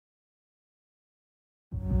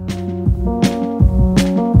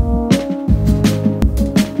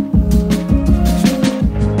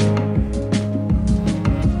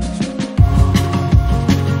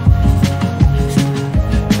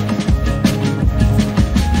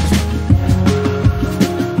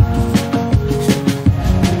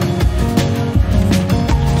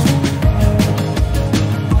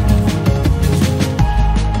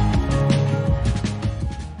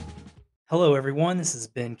This is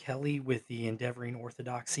Ben Kelly with the Endeavoring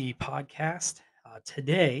Orthodoxy podcast.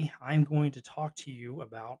 Today, I'm going to talk to you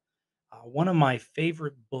about one of my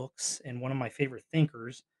favorite books and one of my favorite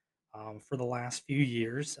thinkers for the last few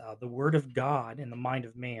years, The Word of God in the Mind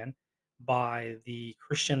of Man by the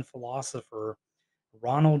Christian philosopher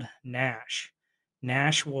Ronald Nash.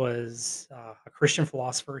 Nash was a Christian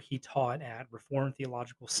philosopher. He taught at Reformed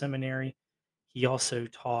Theological Seminary. He also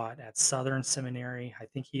taught at Southern Seminary. I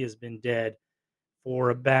think he has been dead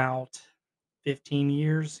for about 15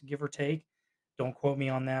 years, give or take. Don't quote me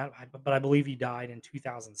on that, but I believe he died in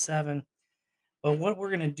 2007. But what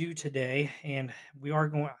we're going to do today, and we are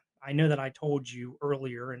going, I know that I told you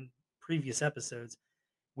earlier in previous episodes,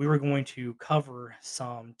 we were going to cover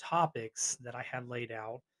some topics that I had laid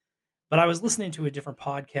out, but I was listening to a different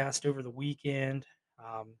podcast over the weekend,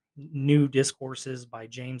 New Discourses by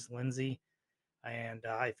James Lindsay. And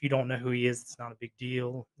if you don't know who he is, it's not a big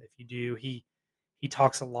deal. If you do, he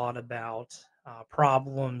talks a lot about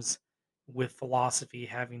problems with philosophy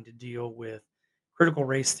having to deal with critical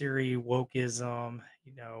race theory, wokeism,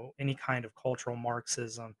 any kind of cultural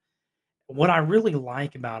Marxism. What I really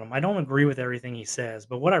like about him, I don't agree with everything he says,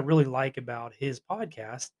 but what I really like about his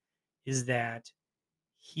podcast is that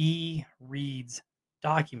he reads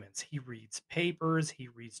documents, he reads papers, he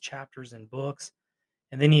reads chapters in books,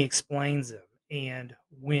 and then he explains them. And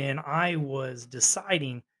when I was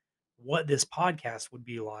deciding what this podcast would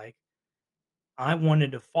be like, I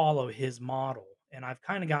wanted to follow his model. And I've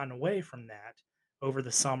kind of gotten away from that over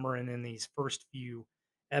the summer and in these first few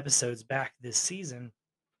episodes back this season.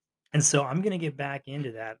 And so I'm going to get back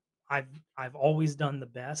into that. I've always done the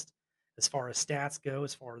best as far as stats go,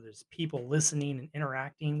 as far as people listening and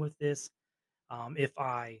interacting with this. If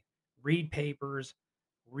I read papers,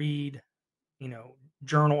 read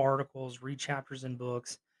journal articles, read chapters in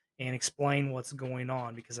books, and explain what's going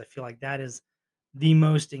on because I feel like that is the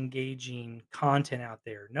most engaging content out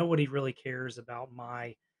there. Nobody really cares about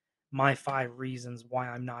my 5 reasons why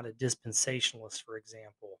I'm not a dispensationalist, for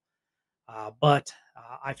example. But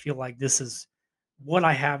I feel like this is what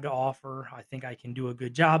I have to offer. I think I can do a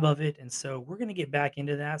good job of it, and so we're going to get back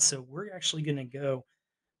into that. So we're actually going to go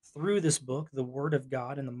through this book, The Word of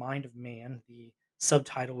God in the Mind of Man. The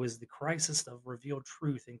subtitle is The Crisis of Revealed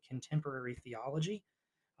Truth in Contemporary Theology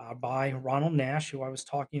by Ronald Nash, who I was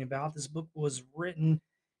talking about. This book was written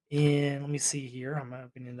in, let me see here, I'm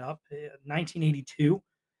opening it up, 1982.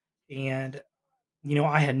 And,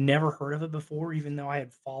 I had never heard of it before, even though I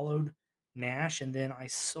had followed Nash. And then I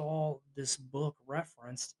saw this book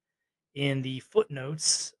referenced in the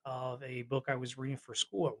footnotes of a book I was reading for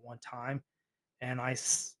school at one time, and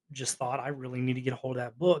just thought I really need to get a hold of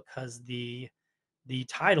that book because the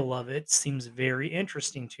title of it seems very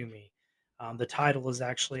interesting to me. The title is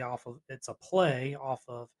actually off of it's a play off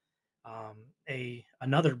of a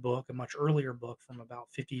another book, a much earlier book from about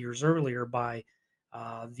 50 years earlier by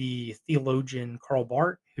the theologian Karl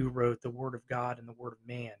Barth, who wrote The Word of God and the Word of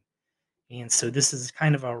Man. And so this is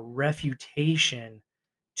kind of a refutation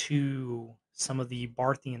to some of the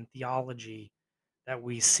Barthian theology that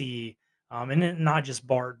we see, not just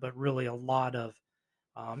Bart, but really a lot of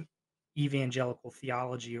um, evangelical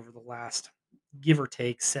theology over the last, give or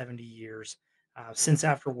take, 70 years, since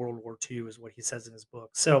after World War II, is what he says in his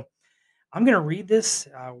book. So I'm going to read this.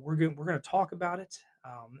 We're going to talk about it,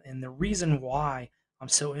 and the reason why I'm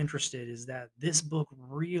so interested is that this book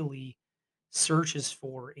really searches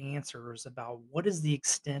for answers about what is the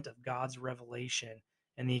extent of God's revelation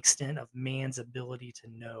and the extent of man's ability to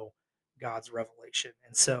know God's revelation.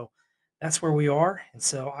 And so that's where we are. And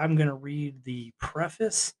so I'm going to read the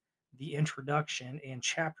preface, the introduction, and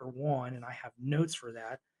chapter one. And I have notes for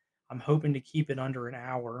that. I'm hoping to keep it under an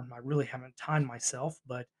hour. I really haven't timed myself,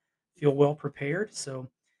 but feel well prepared. So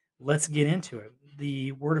let's get into it.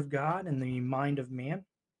 The Word of God and the Mind of Man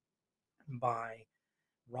by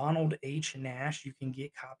Ronald H. Nash. You can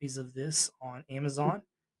get copies of this on Amazon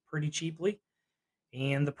pretty cheaply.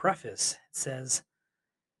 And the preface, it says,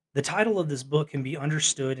 the title of this book can be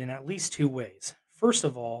understood in at least two ways. First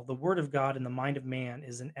of all, the Word of God in the Mind of Man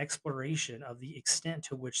is an exploration of the extent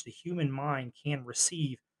to which the human mind can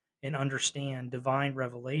receive and understand divine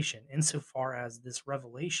revelation, insofar as this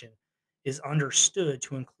revelation is understood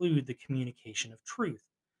to include the communication of truth.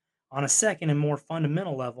 On a second and more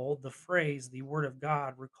fundamental level, the phrase "the Word of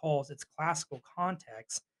God" recalls its classical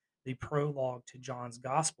context, the prologue to John's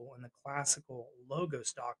Gospel, and the classical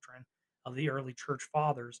Logos doctrine of the early church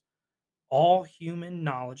fathers. All human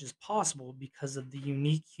knowledge is possible because of the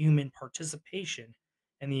unique human participation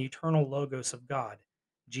in the eternal Logos of God,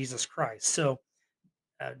 Jesus Christ. So,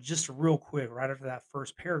 just real quick, right after that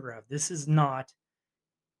first paragraph, this is not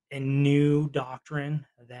a new doctrine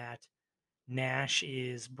that Nash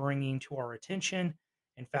is bringing to our attention.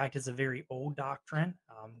 In fact, it's a very old doctrine.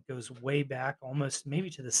 Goes way back, almost maybe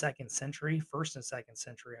to the second century, first and second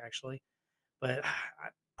century actually, but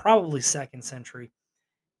probably second century.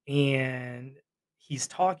 And he's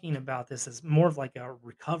talking about this as more of like a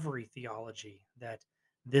recovery theology, that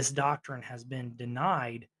this doctrine has been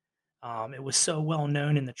denied. It was so well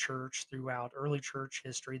known in the church throughout early church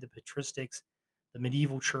history, the patristics, the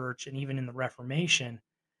medieval church, and even in the Reformation,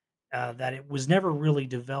 that it was never really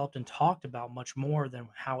developed and talked about much more than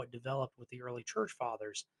how it developed with the early church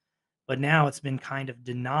fathers. But now it's been kind of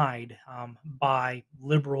denied by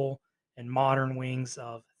liberal and modern wings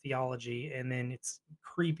of theology, and then it's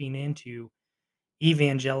creeping into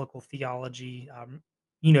evangelical theology.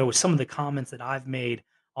 Some of the comments that I've made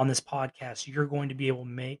on this podcast, you're going to be able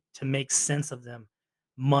to make sense of them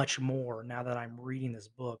much more now that I'm reading this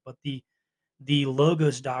book. But the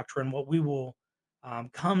logos doctrine, what we will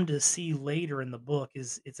come to see later in the book,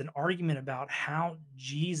 is it's an argument about how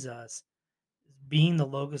Jesus, being the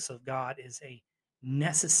logos of God, is a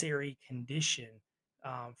necessary condition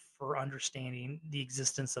for understanding the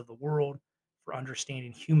existence of the world, for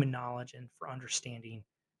understanding human knowledge, and for understanding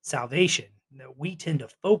salvation. That we tend to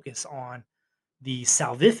focus on the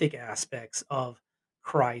salvific aspects of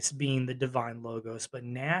Christ being the divine logos, but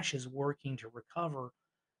Nash is working to recover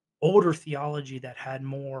older theology that had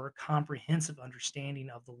more comprehensive understanding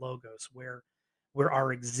of the logos, where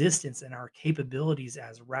our existence and our capabilities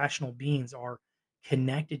as rational beings are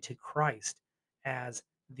connected to Christ as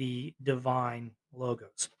the divine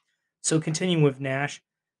logos. So continuing with Nash,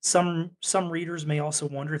 some readers may also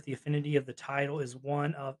wonder if the affinity of the title is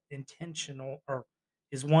one of intentional, or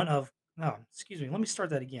is one of no, excuse me, let me start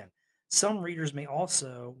that again. Some readers may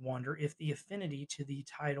also wonder if the affinity to the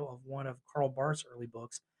title of one of Karl Barth's early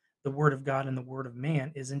books, The Word of God and the Word of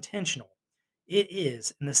Man, is intentional. It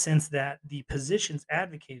is, in the sense that the positions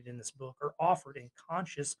advocated in this book are offered in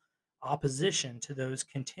conscious opposition to those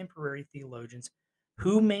contemporary theologians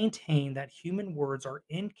who maintain that human words are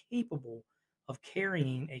incapable of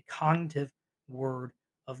carrying a cognitive word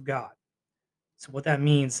of God. So, what that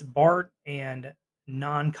means, Barth and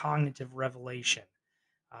non cognitive revelation,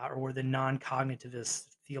 or the non cognitivist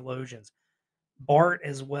theologians, Barth,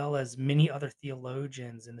 as well as many other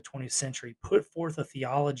theologians in the 20th century, put forth a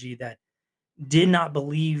theology that did not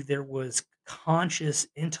believe there was conscious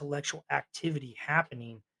intellectual activity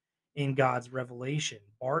happening in God's revelation.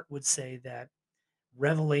 Barth would say that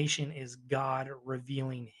revelation is God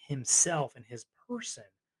revealing himself and his person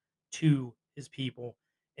to his people,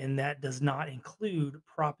 and that does not include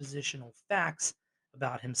propositional facts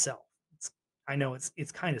about himself. It's, I know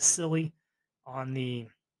it's kind of silly on the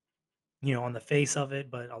face of it,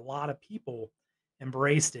 but a lot of people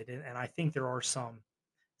embraced it, and I think there are some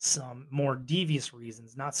more devious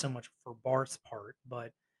reasons, not so much for Barth's part,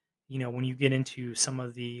 but when you get into some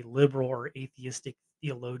of the liberal or atheistic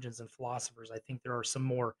theologians and philosophers, I think there are some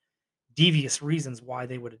more devious reasons why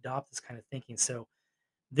they would adopt this kind of thinking. So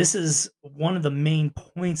this is one of the main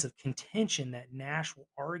points of contention that Nash will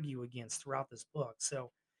argue against throughout this book. So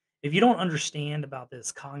if you don't understand about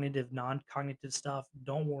this cognitive, non-cognitive stuff,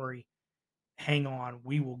 don't worry, hang on.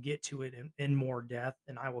 We will get to it in more depth,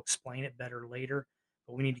 and I will explain it better later.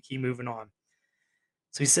 But we need to keep moving on.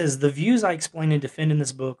 So he says the views I explain and defend in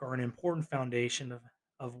this book are an important foundation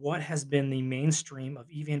of what has been the mainstream of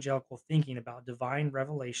evangelical thinking about divine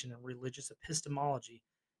revelation and religious epistemology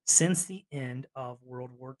since the end of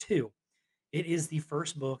World War II. It is the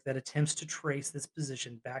first book that attempts to trace this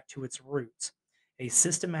position back to its roots. A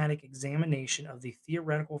systematic examination of the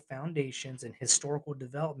theoretical foundations and historical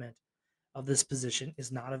development of this position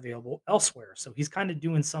is not available elsewhere. So he's kind of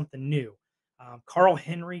doing something new. Carl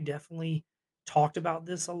Henry definitely talked about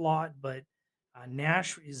this a lot, but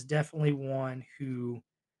Nash is definitely one who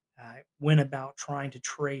went about trying to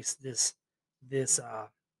trace this this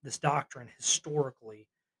doctrine historically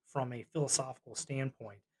from a philosophical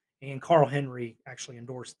standpoint. And Carl Henry actually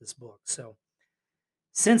endorsed this book. So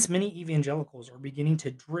since many evangelicals are beginning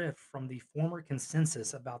to drift from the former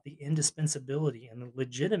consensus about the indispensability and the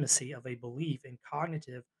legitimacy of a belief in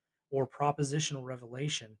cognitive or propositional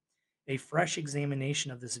revelation, a fresh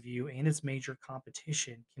examination of this view and its major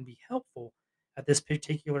competition can be helpful at this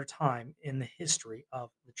particular time in the history of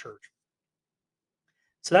the church.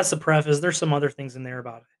 So that's the preface. There's some other things in there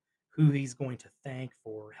about who he's going to thank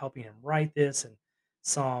for helping him write this, and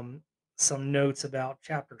some some notes about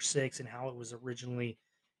chapter 6 and how it was originally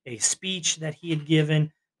a speech that he had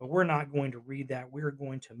given, but we're not going to read that. We're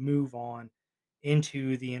going to move on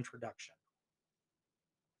into the introduction.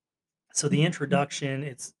 So the introduction,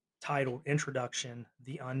 it's titled Introduction: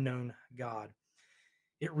 The Unknown God.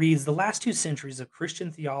 It reads: The last 2 centuries of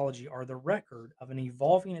Christian theology are the record of an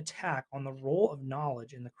evolving attack on the role of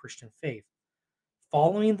knowledge in the Christian faith.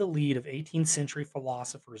 Following the lead of 18th century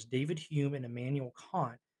philosophers David Hume and Immanuel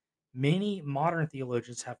Kant, many modern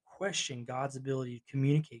theologians have questioned God's ability to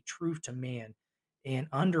communicate truth to man and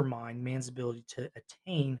undermine man's ability to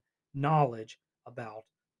attain knowledge about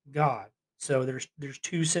God. So there's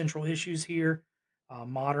 2 central issues here.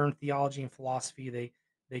 Modern theology and philosophy,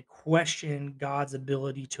 they question God's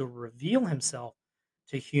ability to reveal himself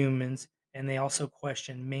to humans, and they also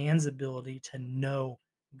question man's ability to know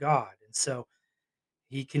God. And so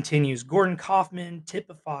he continues: Gordon Kaufman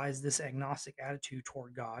typifies this agnostic attitude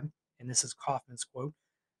toward God, and this is Kaufman's quote: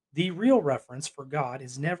 the real reference for God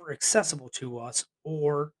is never accessible to us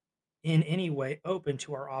or in any way open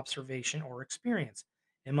to our observation or experience.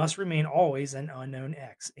 It must remain always an unknown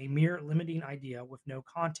X, a mere limiting idea with no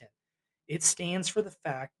content. It stands for the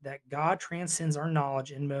fact that God transcends our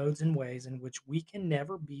knowledge in modes and ways in which we can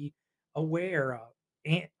never be aware of,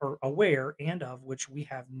 and of which we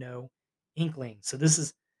have no inkling. So this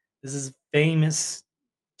is famous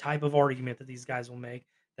type of argument that these guys will make,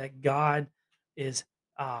 that God is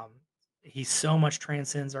um he so much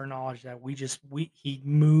transcends our knowledge that we he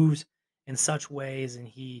moves in such ways and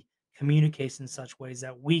he communicates in such ways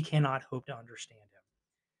that we cannot hope to understand him.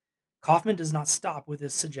 Kaufman does not stop with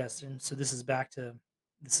this suggestion. So this is back to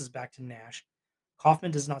Nash. Kaufman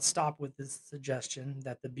does not stop with this suggestion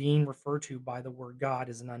that the being referred to by the word God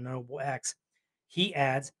is an unknowable X. He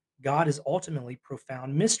adds, God is ultimately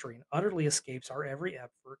profound mystery and utterly escapes our every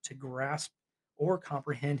effort to grasp or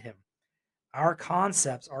comprehend him. Our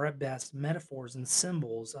concepts are at best metaphors and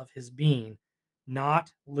symbols of his being,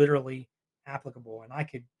 not literally applicable. And I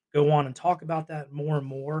could go on and talk about that more and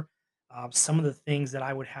more. Some of the things that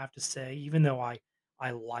I would have to say, even though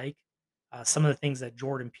I like some of the things that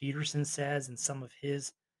Jordan Peterson says and some of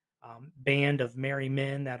his band of merry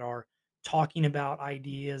men that are talking about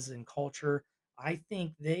ideas and culture, I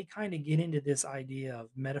think they kind of get into this idea of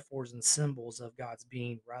metaphors and symbols of God's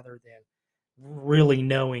being rather than really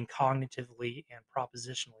knowing cognitively and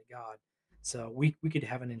propositionally God. So we could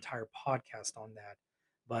have an entire podcast on that,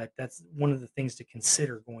 but that's one of the things to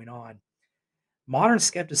consider going on. Modern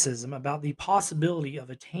skepticism about the possibility of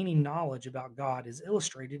attaining knowledge about God is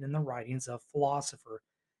illustrated in the writings of philosopher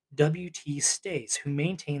W.T. Stace, who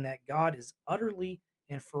maintain that God is utterly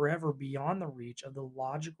and forever beyond the reach of the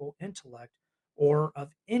logical intellect or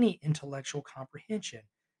of any intellectual comprehension,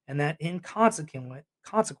 and that in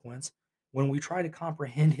consequence, when we try to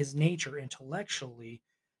comprehend his nature intellectually,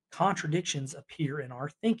 contradictions appear in our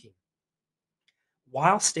thinking.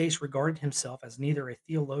 While Stace regarded himself as neither a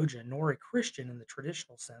theologian nor a Christian in the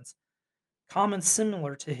traditional sense, comments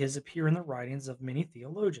similar to his appear in the writings of many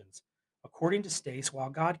theologians. According to Stace, while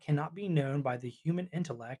God cannot be known by the human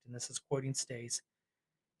intellect, and this is quoting Stace,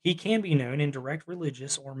 he can be known in direct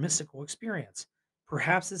religious or mystical experience.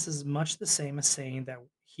 Perhaps this is much the same as saying that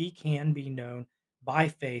he can be known by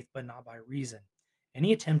faith but not by reason.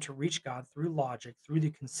 Any attempt to reach God through logic, through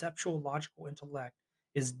the conceptual logical intellect,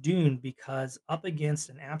 is doomed because up against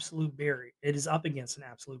an absolute barrier. It is up against an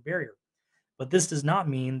absolute barrier. But this does not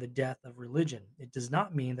mean the death of religion. It does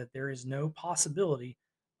not mean that there is no possibility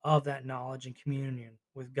of that knowledge and communion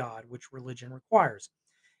with God, which religion requires.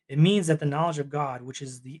 It means that the knowledge of God, which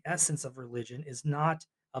is the essence of religion, is not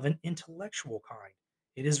of an intellectual kind.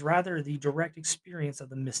 It is rather the direct experience of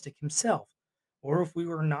the mystic himself. Or if we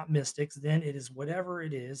were not mystics, then it is whatever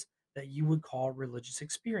it is that you would call religious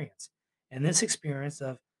experience. And this experience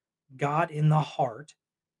of God in the heart,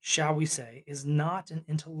 shall we say, is not an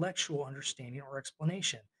intellectual understanding or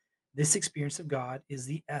explanation. This experience of God is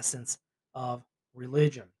the essence of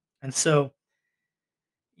religion. And so,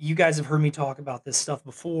 you guys have heard me talk about this stuff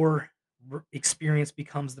before. Experience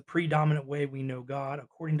becomes the predominant way we know God,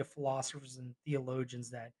 according to philosophers and theologians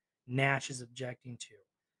that Nash is objecting to.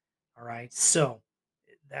 All right. So,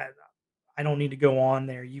 that I don't need to go on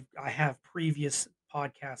there. I have previous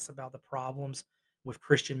podcasts about the problems with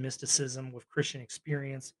Christian mysticism, with Christian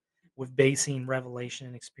experience, with basing revelation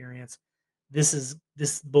and experience. This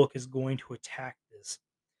book is going to attack this.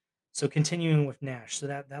 So continuing with Nash. So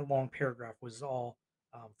that long paragraph was all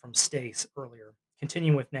from Stace earlier.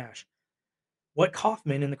 Continuing with Nash. What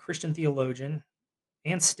Kaufman and the Christian theologian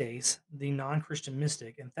and Stace, the non Christian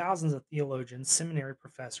mystic, and thousands of theologians, seminary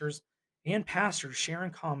professors, and pastors share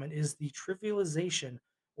in common is the trivialization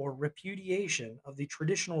or repudiation of the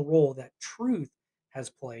traditional role that truth has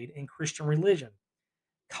played in Christian religion.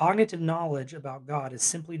 Cognitive knowledge about God is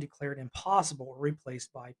simply declared impossible or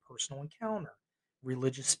replaced by personal encounter,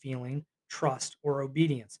 religious feeling, trust, or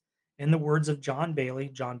obedience. In the words of John Bailey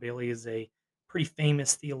is a pretty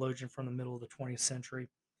famous theologian from the middle of the 20th century.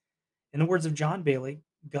 In the words of John Bailey,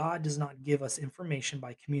 God does not give us information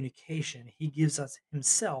by communication, He gives us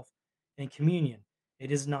Himself in communion.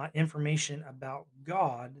 It is not information about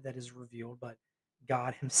God that is revealed, but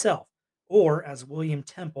God Himself. Or, as William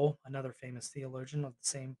Temple, another famous theologian of the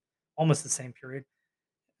same, almost the same period,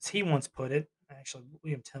 as he once put it, actually,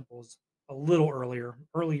 William Temple is a little earlier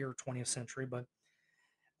 20th century, but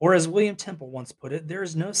or as William Temple once put it, there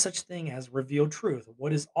is no such thing as revealed truth.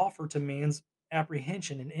 What is offered to man's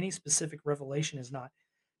apprehension in any specific revelation is not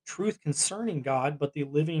truth concerning God, but the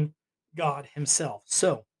living God himself.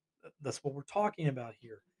 So that's what we're talking about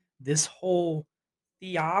here. This whole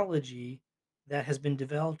theology that has been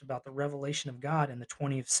developed about the revelation of God in the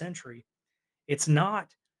 20th century, it's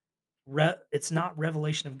not it's not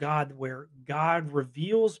revelation of God where God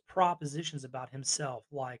reveals propositions about himself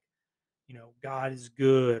like God is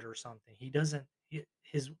good or something. He doesn't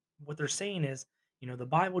his what they're saying is, the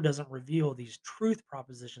Bible doesn't reveal these truth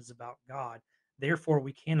propositions about God. Therefore,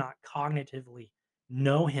 we cannot cognitively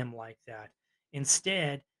know him like that.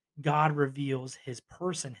 Instead, God reveals his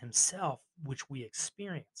person himself, which we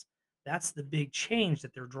experience. That's the big change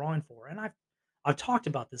that they're drawing for. And I've talked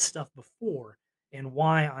about this stuff before and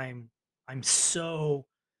why I'm so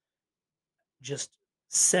just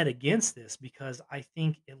set against this because I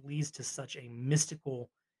think it leads to such a mystical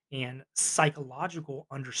and psychological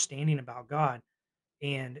understanding about God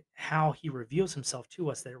and how he reveals himself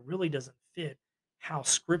to us that it really doesn't fit how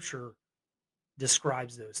scripture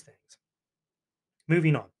describes those things.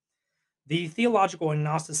 Moving on. The theological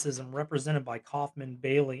agnosticism represented by Kaufman,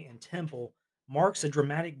 Bailey, and Temple marks a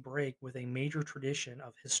dramatic break with a major tradition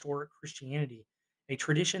of historic Christianity, a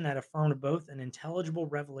tradition that affirmed both an intelligible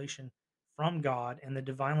revelation from God and the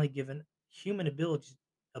divinely given human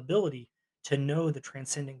ability to know the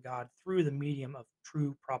transcendent God through the medium of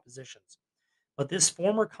true propositions. But this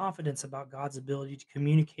former confidence about God's ability to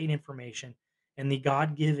communicate information and the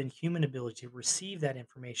God given human ability to receive that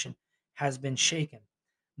information has been shaken.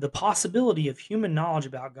 The possibility of human knowledge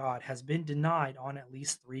about God has been denied on at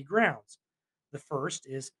least three grounds. The first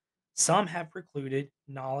is some have precluded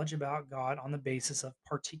knowledge about God on the basis of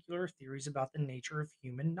particular theories about the nature of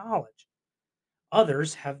human knowledge.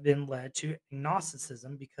 Others have been led to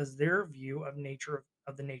agnosticism because their view of the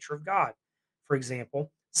nature of God. For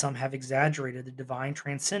example, some have exaggerated the divine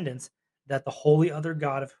transcendence that the holy other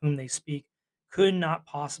God of whom they speak could not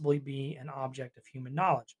possibly be an object of human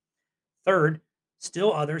knowledge. Third,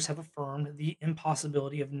 still others have affirmed the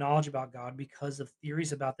impossibility of knowledge about God because of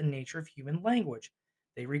theories about the nature of human language.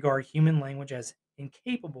 They regard human language as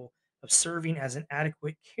incapable of serving as an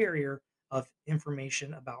adequate carrier of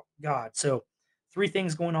information about God. So, three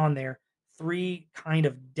things going on there, three kind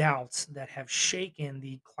of doubts that have shaken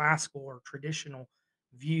the classical or traditional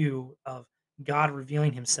view of God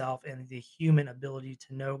revealing himself and the human ability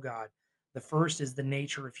to know God. The first is the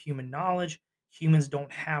nature of human knowledge. Humans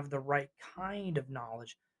don't have the right kind of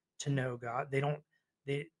knowledge to know God.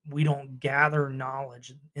 We don't gather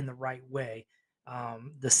knowledge in the right way.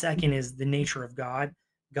 The second is the nature of God.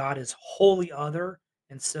 God is wholly other,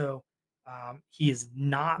 and so he is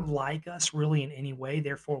not like us really in any way.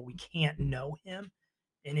 Therefore, we can't know him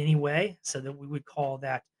in any way. So that we would call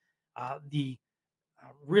that the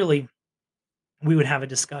really we would have a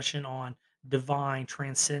discussion on divine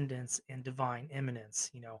transcendence and divine immanence.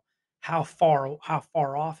 How far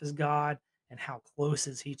off is God and how close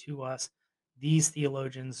is he to us? These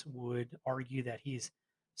theologians would argue that he's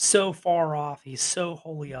so far off, he's so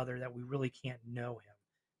wholly other that we really can't know him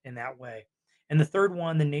in that way. And the third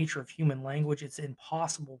one, the nature of human language, it's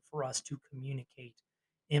impossible for us to communicate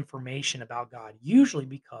information about God, usually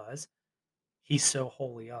because he's so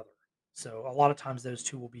wholly other. So a lot of times those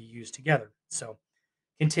two will be used together. So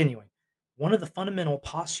continuing, one of the fundamental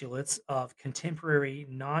postulates of contemporary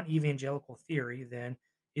non evangelical theory, then,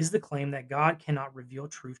 is the claim that God cannot reveal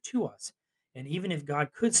truth to us. And even if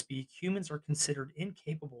God could speak, humans are considered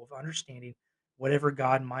incapable of understanding whatever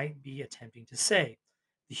God might be attempting to say.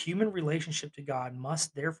 The human relationship to God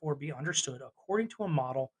must therefore be understood according to a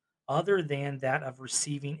model other than that of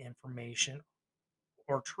receiving information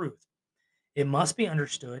or truth. It must be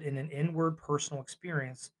understood in an inward personal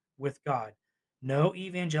experience with God. No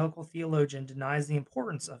evangelical theologian denies the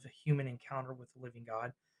importance of a human encounter with the living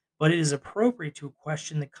God, but it is appropriate to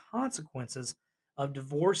question the consequences of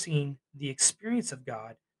divorcing the experience of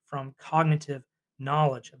God from cognitive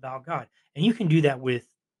knowledge about God. And you can do that with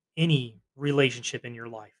any relationship in your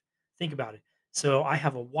life. Think about it. So I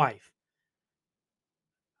have a wife.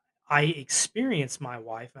 I experience my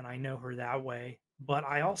wife and I know her that way but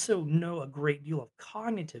I also know a great deal of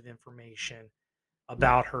cognitive information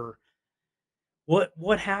about her.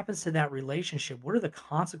 What happens to that relationship? What are the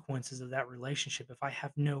consequences of that relationship if I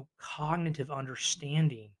have no cognitive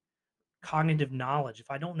understanding, cognitive knowledge,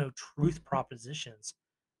 if I don't know truth propositions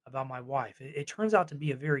about my wife? It turns out to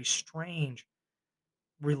be a very strange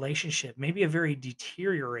relationship, maybe a very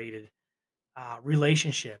deteriorated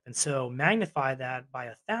relationship. And so magnify that by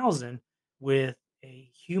 1,000 with a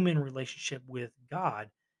human relationship with God,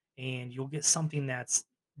 and you'll get something that's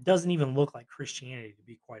doesn't even look like Christianity, to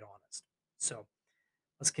be quite honest. So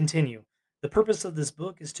let's continue. The purpose of this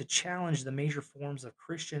book is to challenge the major forms of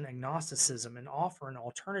Christian agnosticism and offer an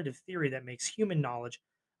alternative theory that makes human knowledge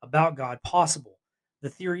about God possible. The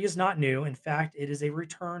theory is not new. In fact, it is a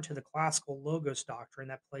return to the classical logos doctrine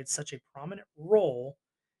that played such a prominent role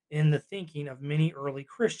in the thinking of many early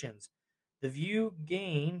Christians. The view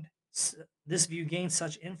gained this view gained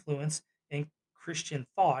such influence in Christian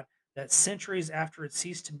thought that centuries after it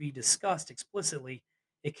ceased to be discussed explicitly,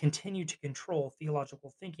 it continued to control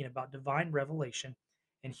theological thinking about divine revelation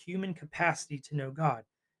and human capacity to know God.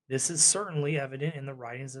 This is certainly evident in the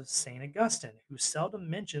writings of St. Augustine, who seldom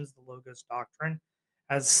mentions the Logos doctrine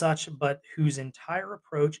as such, but whose entire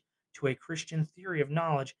approach to a Christian theory of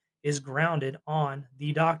knowledge is grounded on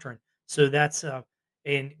the doctrine. So that's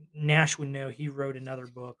and Nash would know he wrote another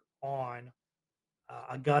book on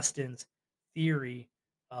Augustine's theory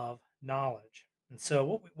of knowledge. And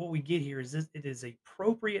so what we get here is this, it is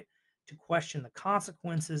appropriate to question the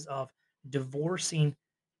consequences of divorcing,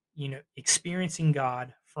 experiencing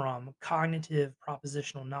God from cognitive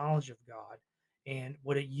propositional knowledge of God. And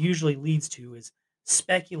what it usually leads to is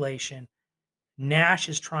speculation. Nash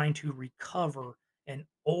is trying to recover an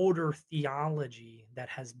older theology that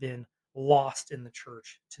has been lost in the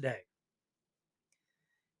church today.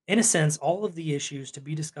 In a sense, all of the issues to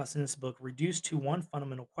be discussed in this book reduce to one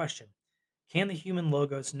fundamental question. Can the human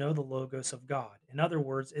logos know the logos of God? In other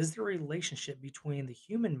words, is there a relationship between the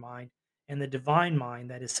human mind and the divine mind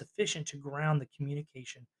that is sufficient to ground the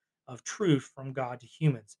communication of truth from God to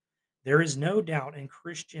humans? There is no doubt in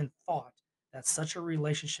Christian thought that such a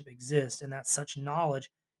relationship exists and that such knowledge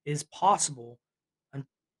is possible, un-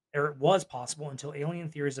 or it was possible until alien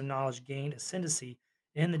theories of knowledge gained ascendancy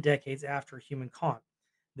in the decades after human Kant.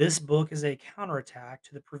 This book is a counterattack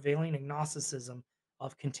to the prevailing agnosticism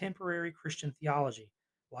of contemporary Christian theology.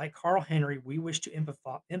 Like Carl Henry, we wish to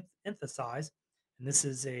emphasize, and this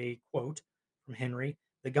is a quote from Henry,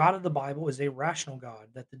 the God of the Bible is a rational God,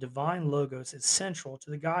 that the divine logos is central to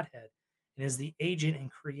the Godhead and is the agent in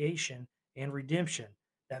creation and redemption,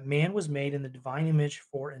 that man was made in the divine image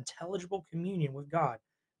for intelligible communion with God,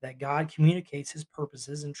 that God communicates his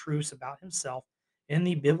purposes and truths about himself in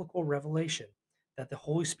the biblical revelation, that the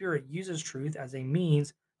Holy Spirit uses truth as a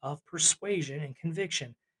means of persuasion and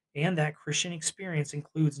conviction, and that Christian experience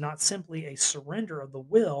includes not simply a surrender of the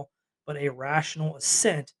will, but a rational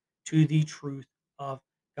assent to the truth of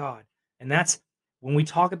God. And that's when we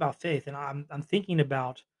talk about faith, and I'm thinking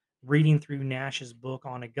about reading through Nash's book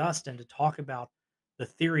on Augustine to talk about the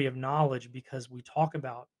theory of knowledge because we talk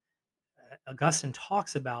about Augustine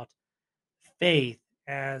talks about faith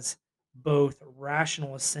as both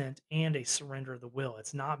rational assent and a surrender of the will.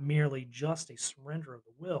 It's not merely just a surrender of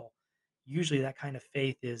the will. Usually that kind of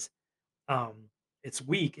faith is um it's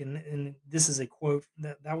weak. And this is a quote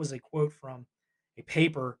that was a quote from a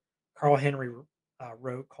paper Carl Henry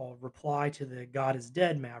wrote called Reply to the God is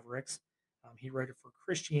Dead Mavericks. He wrote it for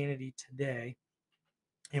Christianity Today.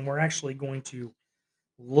 And we're actually going to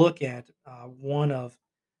look at uh,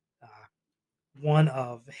 one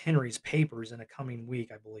of Henry's papers in a coming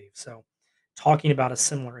week, I believe. So, talking about a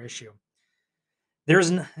similar issue.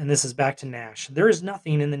 And this is back to Nash. There is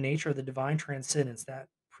nothing in the nature of the divine transcendence that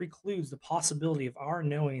precludes the possibility of our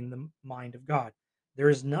knowing the mind of God. There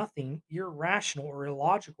is nothing irrational or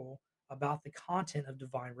illogical about the content of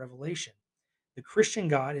divine revelation. The Christian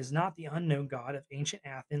God is not the unknown God of ancient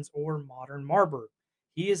Athens or modern Marburg.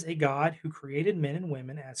 He is a God who created men and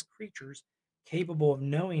women as creatures capable of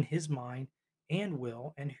knowing his mind and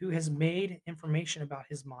will, and who has made information about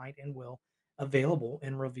his mind and will available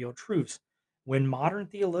in revealed truths. When modern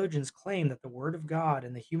theologians claim that the Word of God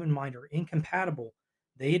and the human mind are incompatible,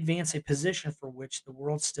 they advance a position for which the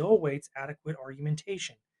world still awaits adequate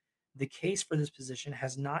argumentation. The case for this position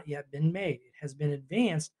has not yet been made. It has been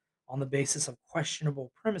advanced on the basis of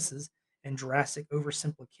questionable premises and drastic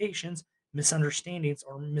oversimplifications, misunderstandings,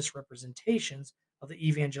 or misrepresentations of the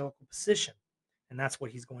evangelical position. And that's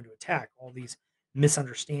what he's going to attack, all these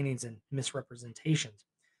misunderstandings and misrepresentations.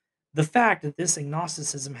 The fact that this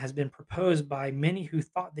agnosticism has been proposed by many who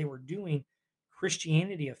thought they were doing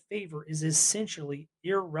Christianity of favor is essentially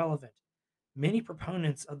irrelevant. Many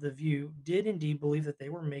proponents of the view did indeed believe that they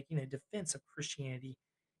were making a defense of Christianity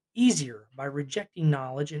easier by rejecting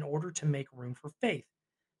knowledge in order to make room for faith.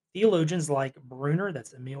 Theologians like Brunner,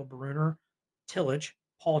 that's Emil Brunner, Tillich,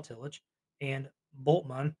 Paul Tillich, and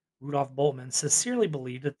Bultmann, Rudolf Bultmann, sincerely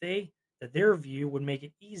believed that their view would make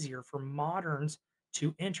it easier for moderns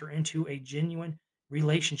to enter into a genuine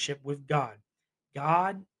relationship with God.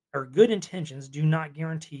 God or good intentions do not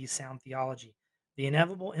guarantee sound theology. The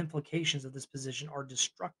inevitable implications of this position are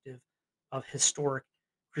destructive of historic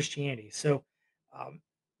Christianity. So, um,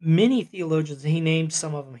 many theologians, he named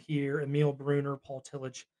some of them here: Emil Brunner, Paul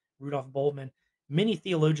Tillich, Rudolf Bultmann. Many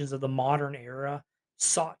theologians of the modern era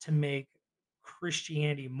sought to make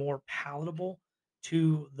Christianity more palatable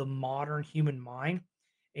to the modern human mind.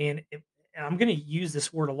 And I'm going to use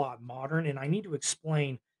this word a lot, modern, and I need to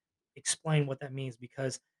explain what that means,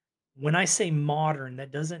 because when I say modern,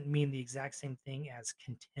 that doesn't mean the exact same thing as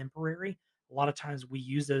contemporary. A lot of times we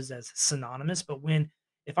use those as synonymous, but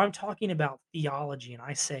if I'm talking about theology and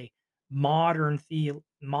I say modern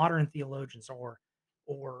theologians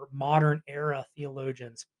or modern era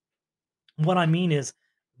theologians, what I mean is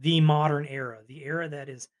the modern era, the era that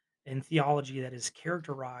is in theology that is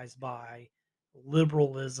characterized by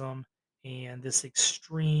liberalism and this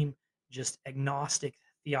extreme, just agnostic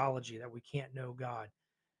theology that we can't know God.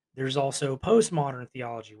 There's also postmodern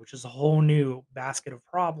theology, which is a whole new basket of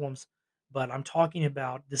problems. But I'm talking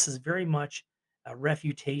about, this is very much a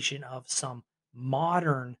refutation of some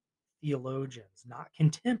modern theologians, not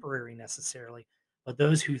contemporary necessarily, but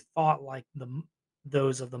those who thought like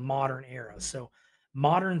those of the modern era. So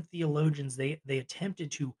modern theologians, they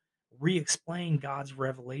attempted to re-explain God's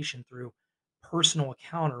revelation through personal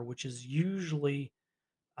encounter, which usually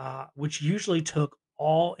took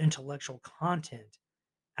all intellectual content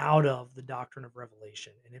out of the doctrine of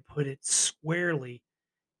revelation, and it put it squarely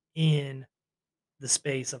in the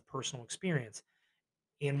space of personal experience.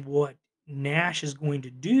 And what Nash is going to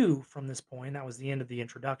do from this point, that was the end of the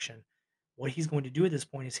introduction. What he's going to do at this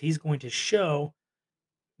point is he's going to show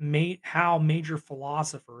how major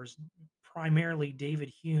philosophers, primarily David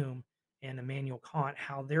Hume and Immanuel Kant,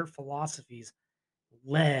 how their philosophies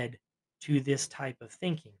led to this type of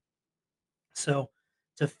thinking. So,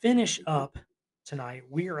 to finish up tonight,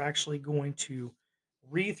 we are actually going to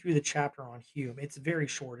read through the chapter on Hume. It's very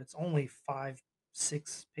short, it's only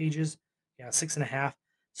 6 pages. Yeah, six and a half.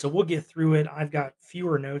 So, we'll get through it. I've got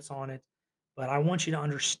fewer notes on it, but I want you to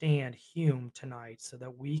understand Hume tonight so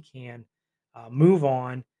that we can move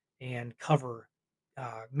on and cover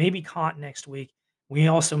maybe Kant next week. We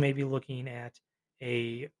also may be looking at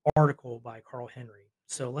a article by Carl Henry.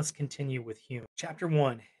 So let's continue with Hume. Chapter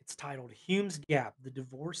 1, it's titled Hume's Gap: The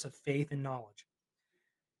Divorce of Faith and Knowledge.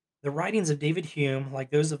 The writings of David Hume,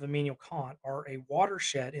 like those of Immanuel Kant, are a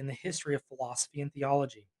watershed in the history of philosophy and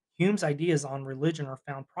theology. Hume's ideas on religion are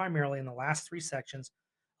found primarily in the last three sections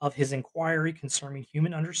of his Inquiry Concerning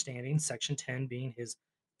Human Understanding, section 10 being his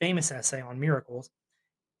famous essay on miracles,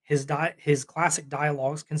 his classic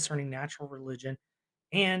dialogues concerning natural religion,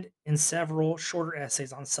 and in several shorter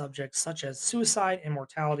essays on subjects such as suicide,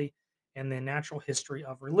 immortality, and the natural history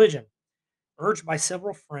of religion. Urged by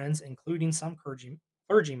several friends, including some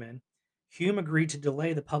clergymen, Hume agreed to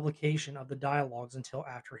delay the publication of the dialogues until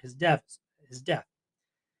after his death.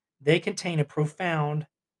 They contain a profound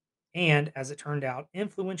and, as it turned out,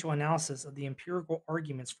 influential analysis of the empirical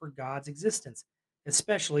arguments for God's existence,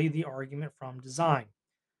 especially the argument from design.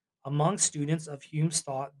 Among students of Hume's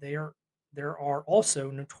thought, they are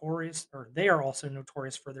also notorious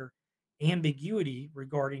for their ambiguity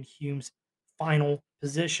regarding Hume's final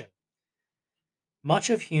position.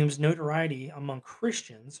 Much of Hume's notoriety among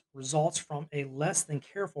Christians results from a less than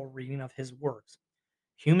careful reading of his works.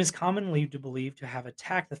 Hume is commonly believed to have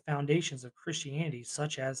attacked the foundations of Christianity,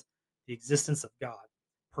 such as the existence of God,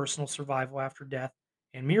 personal survival after death,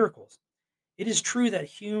 and miracles. It is true that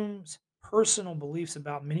Hume's personal beliefs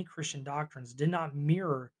about many Christian doctrines did not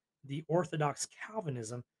mirror the orthodox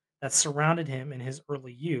Calvinism that surrounded him in his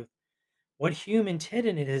early youth. What Hume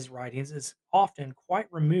intended in his writings is often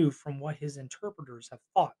quite removed from what his interpreters have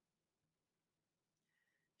thought.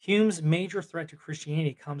 Hume's major threat to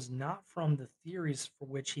Christianity comes not from the theories for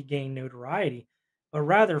which he gained notoriety, but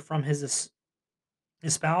rather from his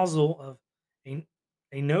espousal of a,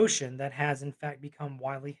 a notion that has in fact become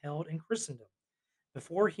widely held in Christendom.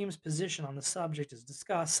 Before Hume's position on the subject is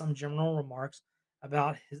discussed, some general remarks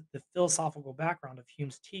about the philosophical background of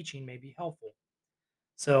Hume's teaching may be helpful.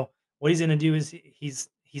 So, what he's going to do is he's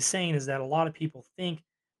saying is that a lot of people think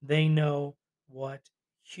they know what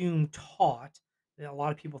Hume taught, A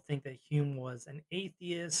lot of people think that Hume was an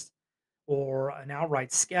atheist or an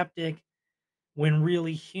outright skeptic, when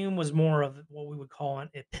really Hume was more of what we would call an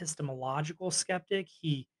epistemological skeptic.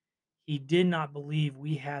 He did not believe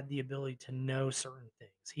we had the ability to know certain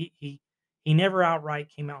things. He never outright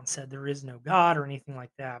came out and said there is no God or anything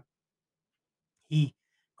like that. He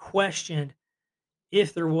questioned,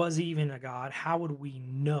 if there was even a God, how would we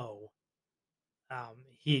know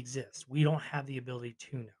he exists? We don't have the ability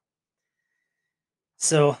to know.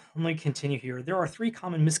 So let me continue here. There are three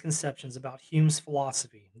common misconceptions about Hume's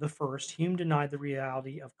philosophy. The first, Hume denied the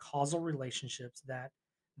reality of causal relationships, that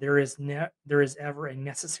there is ever a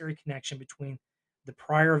necessary connection between the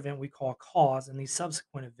prior event we call cause and the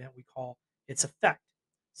subsequent event we call its effect.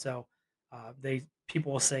 So they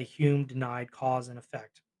people will say Hume denied cause and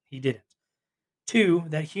effect. He didn't. Two,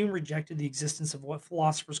 that Hume rejected the existence of what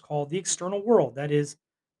philosophers call the external world. That is,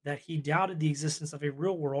 that he doubted the existence of a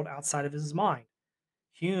real world outside of his mind.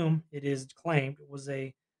 Hume, it is claimed, was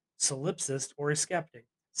a solipsist or a skeptic.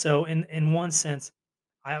 So, in one sense,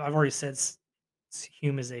 I've already said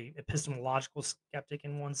Hume is a epistemological skeptic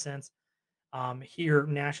in one sense. Here,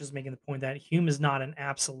 Nash is making the point that Hume is not an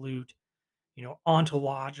absolute,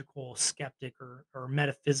 ontological skeptic or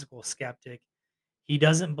metaphysical skeptic. He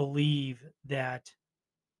doesn't believe that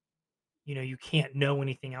you can't know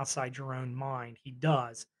anything outside your own mind. He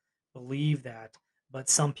does believe that, but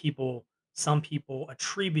some people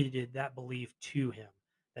attributed that belief to him,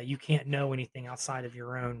 that you can't know anything outside of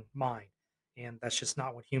your own mind, and that's just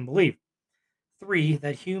not what Hume believed. Three,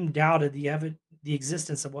 that Hume doubted the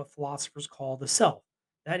existence of what philosophers call the self.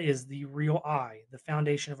 That is the real I, the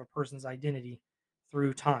foundation of a person's identity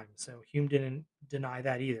through time. So Hume didn't deny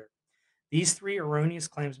that either. These three erroneous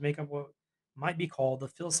claims make up what might be called the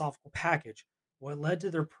philosophical package. What led to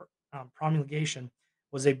their promulgation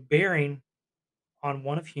was a bearing on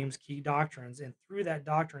one of Hume's key doctrines, and through that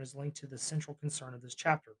doctrine is linked to the central concern of this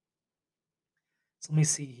chapter. So let me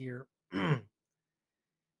see here. I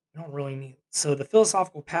don't really need. So the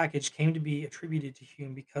philosophical package came to be attributed to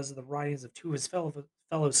Hume because of the writings of two of his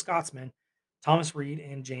fellow Scotsmen, Thomas Reid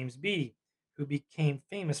and James Beattie, who became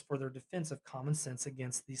famous for their defense of common sense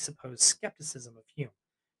against the supposed skepticism of Hume.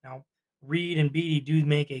 Now, Reid and Beattie do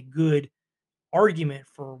make a good argument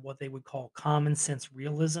for what they would call common sense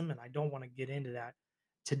realism, and I don't want to get into that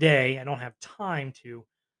today. I don't have time to,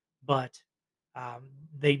 but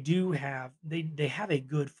they have a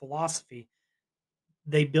good philosophy.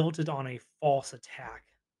 They built it on a false attack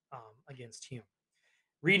against Hume.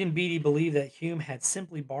 Reid and Beattie believe that Hume had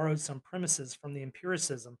simply borrowed some premises from the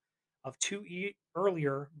empiricism of two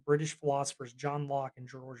earlier British philosophers, John Locke and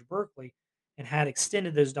George Berkeley, and had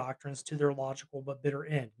extended those doctrines to their logical but bitter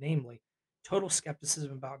end, namely total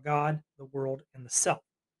skepticism about God, the world, and the self.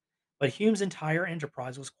 But Hume's entire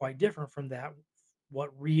enterprise was quite different from that what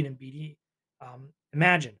Reid and Beattie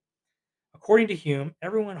imagined. According to Hume,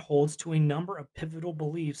 everyone holds to a number of pivotal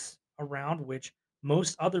beliefs around which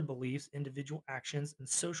most other beliefs, individual actions, and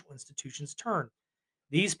social institutions turn.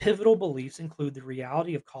 These pivotal beliefs include the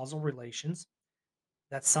reality of causal relations,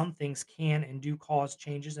 that some things can and do cause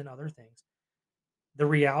changes in other things, the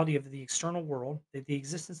reality of the external world, that the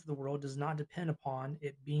existence of the world does not depend upon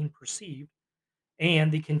it being perceived,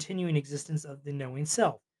 and the continuing existence of the knowing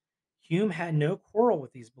self. Hume had no quarrel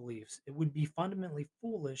with these beliefs. It would be fundamentally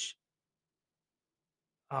foolish,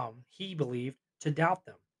 he believed, to doubt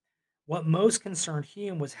them. What most concerned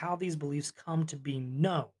Hume was how these beliefs come to be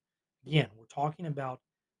known. Again, we're talking about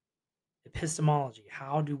epistemology.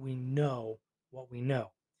 How do we know what we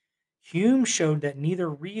know? Hume showed that neither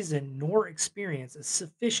reason nor experience is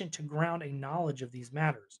sufficient to ground a knowledge of these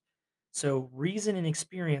matters. So, reason and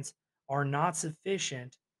experience are not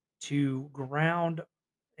sufficient to ground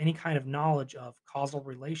any kind of knowledge of causal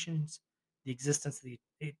relations, the existence of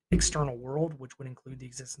the external world, which would include the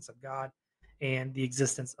existence of God, and the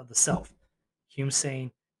existence of the self. Hume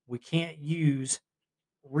saying we can't use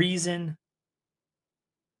reason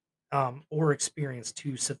or experience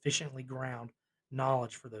to sufficiently ground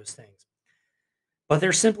knowledge for those things. But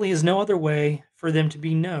there simply is no other way for them to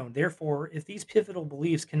be known. Therefore, if these pivotal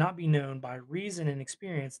beliefs cannot be known by reason and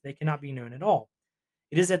experience, they cannot be known at all.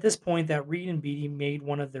 It is at this point that Reid and Beattie made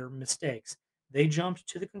one of their mistakes. They jumped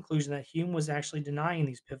to the conclusion that Hume was actually denying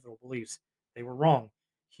these pivotal beliefs. They were wrong.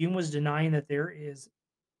 Hume was denying that there is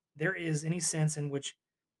any sense in which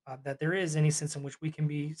we can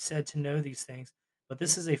be said to know these things. But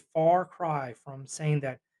this is a far cry from saying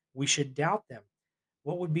that we should doubt them.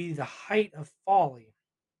 What would be the height of folly,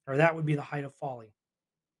 or that would be the height of folly.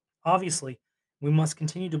 Obviously, we must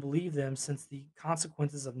continue to believe them since the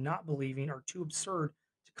consequences of not believing are too absurd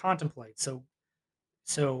to contemplate.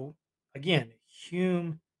 So again,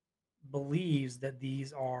 Hume believes that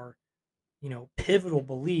these are, pivotal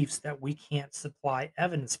beliefs that we can't supply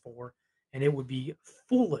evidence for, and it would be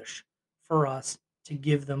foolish for us to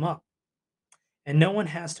give them up. And no one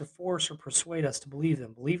has to force or persuade us to believe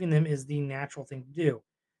them. Believing them is the natural thing to do.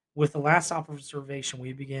 With the last observation,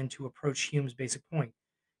 we begin to approach Hume's basic point.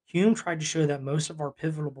 Hume tried to show that most of our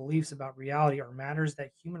pivotal beliefs about reality are matters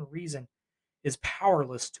that human reason is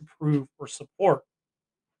powerless to prove or support.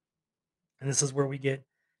 And this is where we get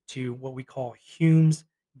to what we call Hume's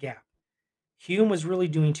gap. Hume was really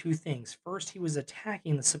doing two things. First, he was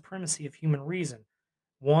attacking the supremacy of human reason,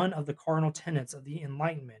 one of the cardinal tenets of the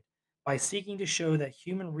Enlightenment, by seeking to show that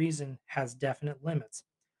human reason has definite limits.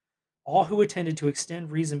 All who attended to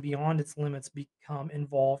extend reason beyond its limits become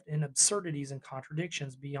involved in absurdities and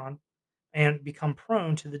contradictions beyond and become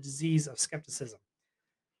prone to the disease of skepticism.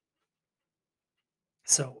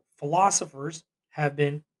 So, philosophers have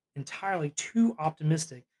been entirely too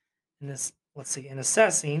optimistic in this, in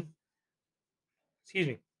assessing,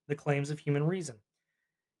 the claims of human reason.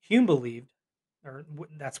 Hume believed,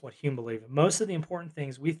 that's what Hume believed. Most of the important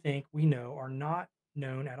things we think we know are not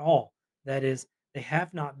known at all. That is, they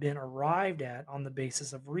have not been arrived at on the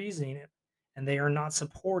basis of reasoning, and they are not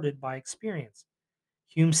supported by experience.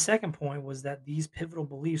 Hume's second point was that these pivotal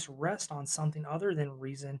beliefs rest on something other than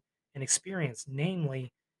reason and experience,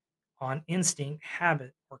 namely on instinct,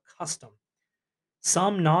 habit, or custom.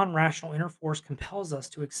 Some non rational inner force compels us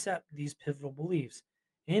to accept these pivotal beliefs.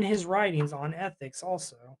 In his writings on ethics,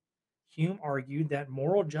 also, Hume argued that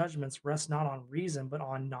moral judgments rest not on reason but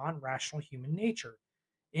on non rational human nature.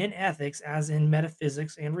 In ethics, as in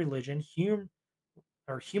metaphysics and religion, human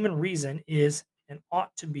reason is and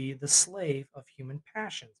ought to be the slave of human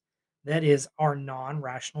passions, that is, our non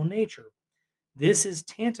rational nature. This is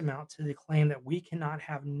tantamount to the claim that we cannot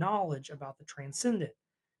have knowledge about the transcendent.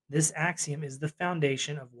 This axiom is the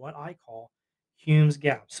foundation of what I call Hume's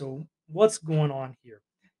gap. So, what's going on here?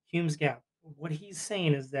 Hume's gap. What he's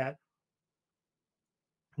saying is that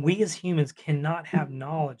we as humans cannot have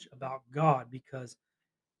knowledge about God because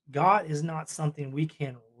God is not something we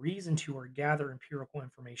can reason to or gather empirical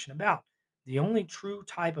information about. The only true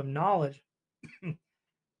type of knowledge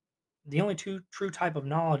the only true type of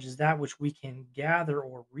knowledge is that which we can gather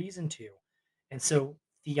or reason to. And so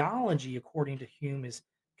theology, according to Hume, is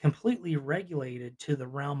completely regulated to the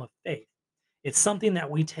realm of faith. It's something that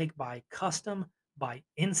we take by custom, by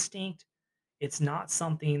instinct. It's not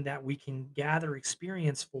something that we can gather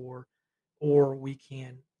experience for or we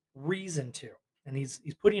can reason to. And he's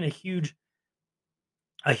putting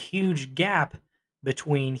a huge gap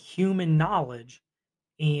between human knowledge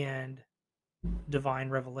and divine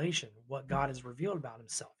revelation, what God has revealed about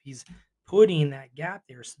himself. He's putting that gap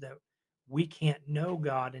there so that we can't know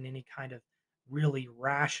God in any kind of really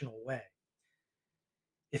rational way.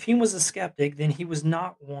 If Hume was a skeptic, then he was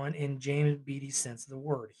not one in James Beattie's sense of the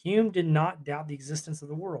word. Hume did not doubt the existence of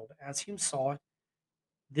the world. As Hume saw it,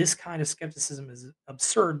 this kind of skepticism is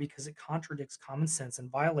absurd because it contradicts common sense and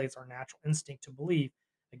violates our natural instinct to believe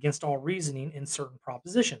against all reasoning in certain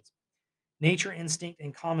propositions. Nature, instinct,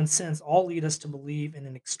 and common sense all lead us to believe in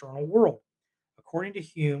an external world. According to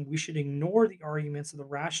Hume, we should ignore the arguments of the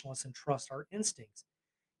rationalists and trust our instincts.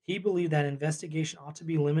 He believed that investigation ought to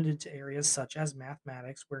be limited to areas such as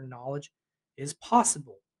mathematics, where knowledge is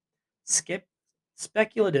possible. Skep-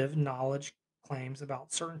 Speculative knowledge claims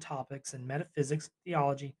about certain topics in metaphysics,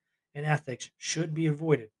 theology, and ethics should be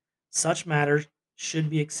avoided. Such matters should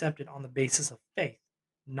be accepted on the basis of faith,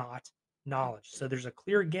 not knowledge. So there's a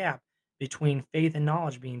clear gap between faith and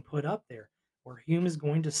knowledge being put up there, where Hume is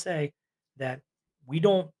going to say that we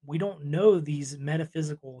don't know these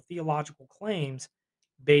metaphysical theological claims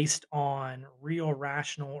based on real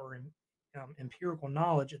rational or empirical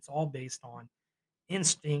knowledge. It's all based on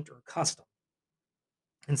instinct or custom.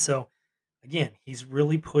 And so, again, he's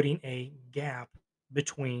really putting a gap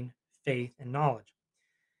between faith and knowledge.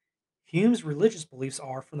 Hume's religious beliefs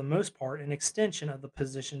are, for the most part, an extension of the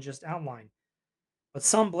position just outlined, but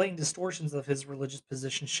some blatant distortions of his religious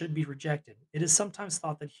position should be rejected. It is sometimes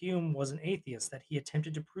thought that Hume was an atheist, that he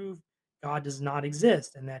attempted to prove God does not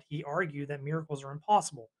exist, and that he argued that miracles are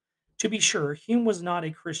impossible. To be sure, Hume was not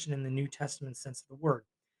a Christian in the New Testament sense of the word.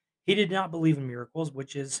 He did not believe in miracles,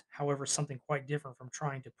 which is, however, something quite different from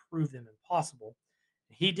trying to prove them impossible.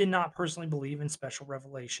 He did not personally believe in special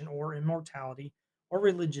revelation or immortality or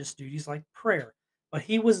religious duties like prayer, but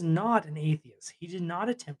he was not an atheist. He did not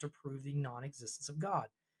attempt to prove the non existence of God,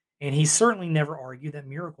 and he certainly never argued that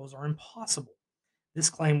miracles are impossible. This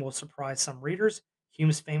claim will surprise some readers.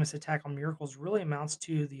 Hume's famous attack on miracles really amounts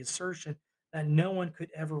to the assertion that no one could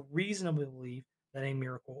ever reasonably believe that a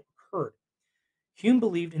miracle occurred. Hume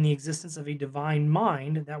believed in the existence of a divine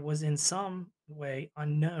mind that was in some way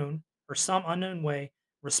unknown or some unknown way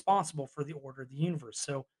responsible for the order of the universe.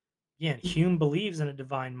 So, again, Hume believes in a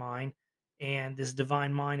divine mind, and this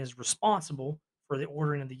divine mind is responsible for the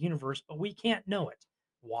ordering of the universe, but we can't know it.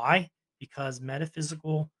 Why? Because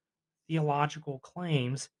metaphysical, theological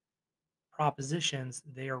claims, propositions,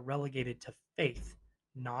 they are relegated to faith,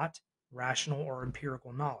 not rational or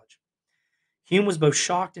empirical knowledge. Hume was both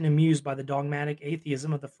shocked and amused by the dogmatic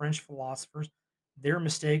atheism of the French philosophers. Their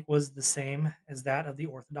mistake was the same as that of the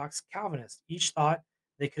Orthodox Calvinists. Each thought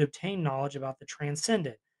they could obtain knowledge about the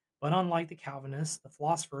transcendent, but unlike the Calvinists, the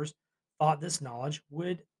philosophers thought this knowledge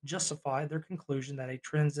would justify their conclusion that a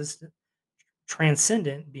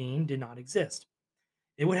transcendent being did not exist.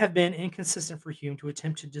 It would have been inconsistent for Hume to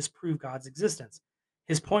attempt to disprove God's existence.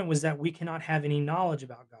 His point was that we cannot have any knowledge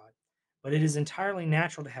about God, but it is entirely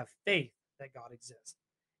natural to have faith that God exists.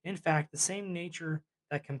 In fact, the same nature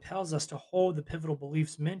that compels us to hold the pivotal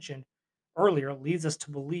beliefs mentioned earlier leads us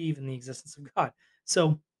to believe in the existence of God.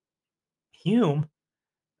 So Hume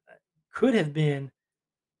could have been,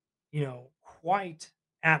 quite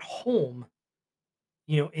at home,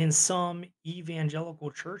 in some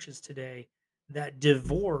evangelical churches today that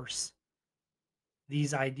divorce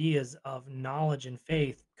these ideas of knowledge and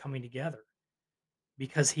faith coming together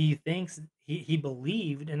because he thinks he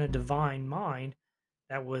believed in a divine mind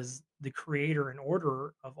that was the creator and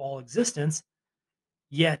orderer of all existence,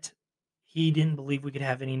 yet he didn't believe we could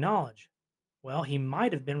have any knowledge. Well, he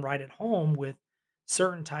might have been right at home with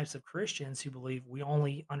certain types of Christians who believe we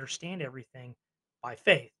only understand everything by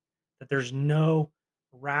faith, that there's no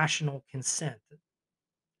rational consent,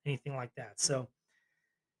 anything like that. So,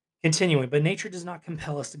 continuing, but nature does not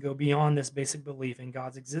compel us to go beyond this basic belief in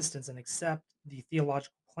God's existence and accept the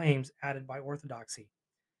theological claims added by orthodoxy.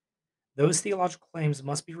 Those theological claims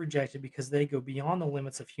must be rejected because they go beyond the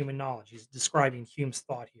limits of human knowledge. He's describing Hume's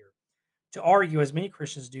thought here. To argue, as many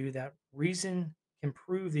Christians do, that reason can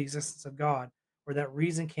prove the existence of God, or that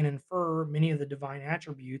reason can infer many of the divine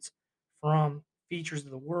attributes from features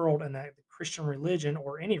of the world, and that the Christian religion,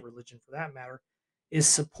 or any religion for that matter, is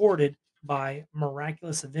supported by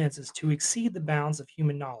miraculous events, is to exceed the bounds of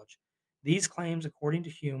human knowledge. These claims, according to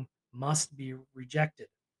Hume, must be rejected,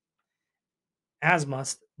 as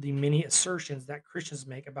must the many assertions that Christians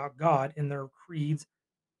make about God in their creeds,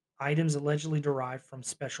 items allegedly derived from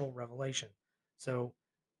special revelation. So,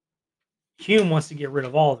 Hume wants to get rid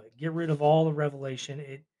of all of it. Get rid of all the revelation.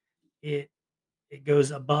 It it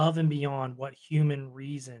goes above and beyond what human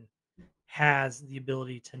reason has the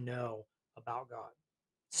ability to know about God.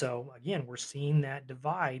 So again, we're seeing that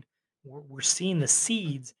divide. We're seeing the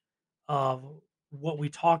seeds of what we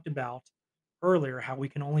talked about earlier, how we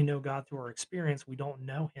can only know God through our experience. We don't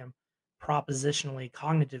know him propositionally,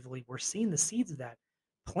 cognitively. We're seeing the seeds of that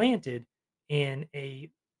planted in a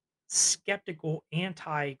skeptical,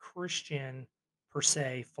 anti-Christian per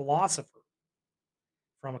se philosopher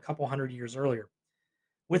from a couple hundred years earlier.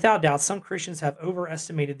 Without doubt, some Christians have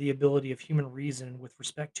overestimated the ability of human reason with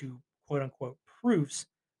respect to quote unquote proofs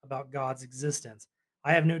about God's existence.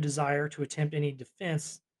 I have no desire to attempt any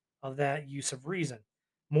defense of that use of reason.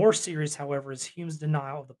 More serious, however, is Hume's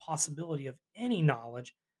denial of the possibility of any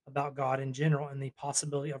knowledge about God in general and the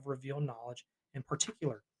possibility of revealed knowledge in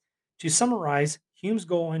particular. To summarize, Hume's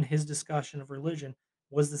goal in his discussion of religion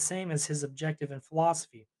was the same as his objective in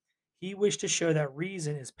philosophy. He wished to show that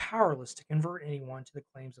reason is powerless to convert anyone to the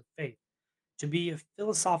claims of faith. To be a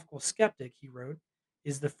philosophical skeptic, he wrote,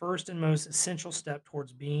 is the first and most essential step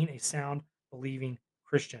towards being a sound, believing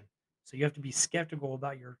Christian. So you have to be skeptical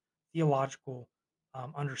about your theological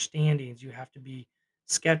understandings. You have to be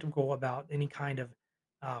skeptical about any kind of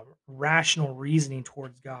rational reasoning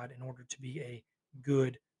towards God in order to be a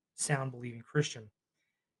good, sound, believing Christian.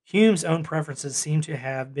 Hume's own preferences seem to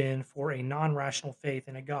have been for a non rational faith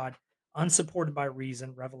in a God unsupported by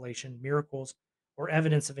reason, revelation, miracles, or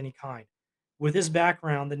evidence of any kind. With this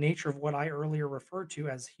background, the nature of what I earlier referred to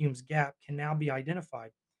as Hume's gap can now be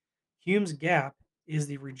identified. Hume's gap is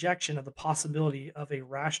the rejection of the possibility of a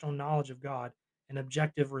rational knowledge of God and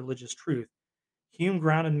objective religious truth. Hume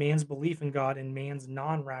grounded man's belief in God in man's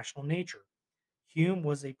non rational nature. Hume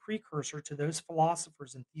was a precursor to those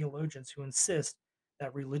philosophers and theologians who insist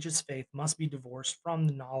that religious faith must be divorced from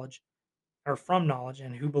the knowledge or from knowledge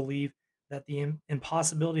and who believe that the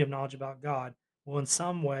impossibility of knowledge about God will in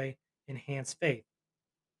some way enhance faith.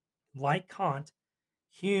 Like Kant,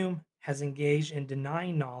 Hume has engaged in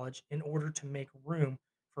denying knowledge in order to make room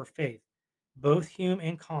for faith. Both Hume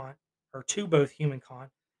and Kant, or to both Hume and Kant,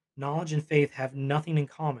 knowledge and faith have nothing in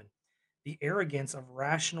common. The arrogance of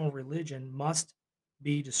rational religion must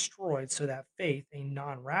be destroyed so that faith, a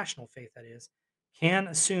non rational faith that is, can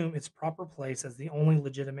assume its proper place as the only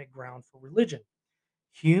legitimate ground for religion.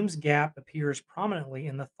 Hume's gap appears prominently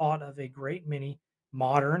in the thought of a great many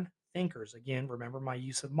modern thinkers. Again, remember my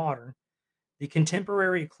use of modern. The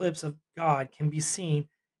contemporary eclipse of God can be seen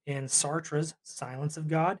in Sartre's Silence of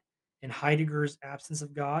God, in Heidegger's Absence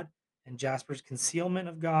of God, and Jasper's Concealment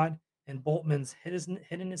of God, and Boltzmann's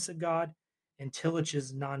Hiddenness of God, and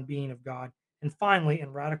Tillich's Non Being of God, and finally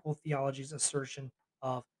in Radical Theology's assertion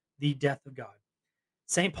of the death of God.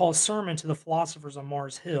 St. Paul's sermon to the philosophers on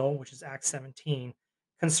Mars Hill, which is Acts 17,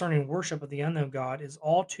 concerning worship of the unknown God, is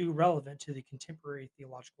all too relevant to the contemporary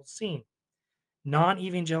theological scene. Non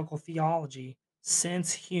evangelical theology,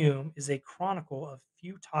 since Hume, is a chronicle of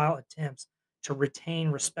futile attempts to retain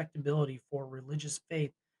respectability for religious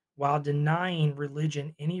faith while denying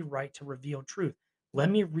religion any right to reveal truth. Let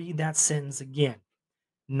me read that sentence again.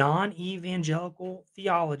 Non evangelical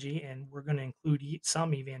theology, and we're going to include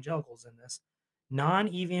some evangelicals in this, non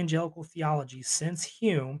evangelical theology since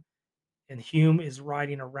Hume, and Hume is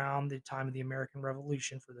writing around the time of the American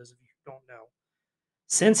Revolution, for those of you who don't know,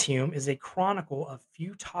 since Hume is a chronicle of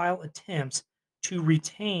futile attempts to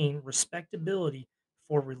retain respectability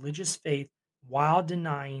for religious faith while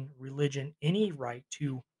denying religion any right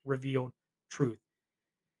to revealed truth.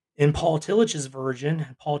 In Paul Tillich's version,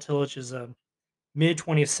 Paul Tillich is a mid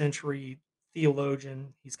 20th century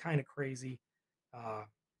theologian. He's kind of crazy. Uh,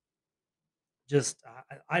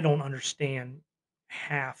 I don't understand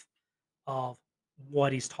half of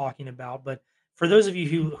what he's talking about. But for those of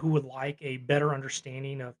you who would like a better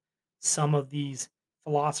understanding of some of these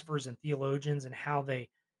philosophers and theologians and how they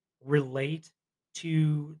relate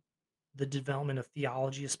to the development of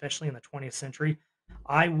theology, especially in the 20th century,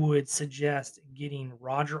 I would suggest getting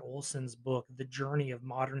Roger Olson's book, The Journey of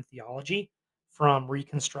Modern Theology, from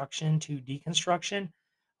Reconstruction to Deconstruction.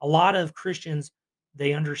 A lot of Christians,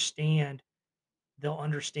 they understand they'll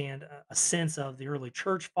understand a sense of the early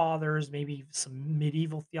church fathers, maybe some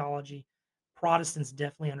medieval theology. Protestants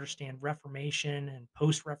definitely understand Reformation and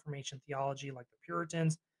post Reformation theology, like the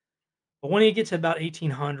Puritans. But when you get to about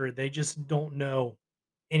 1800, they just don't know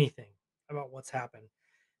anything about what's happened.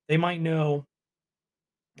 They might know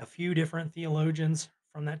a few different theologians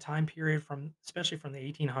from that time period, from especially from the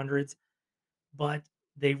 1800s, but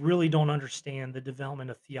they really don't understand the development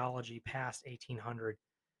of theology past 1800.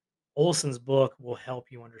 Olson's book will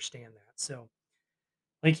help you understand that. So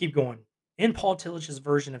let me keep going. In Paul Tillich's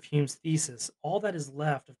version of Hume's thesis, all that is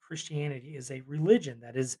left of Christianity is a religion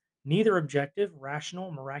that is neither objective,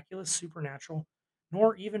 rational, miraculous, supernatural,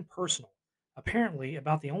 nor even personal. Apparently,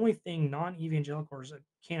 about the only thing non evangelicals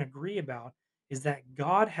can agree about is that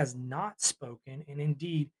God has not spoken and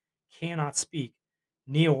indeed cannot speak.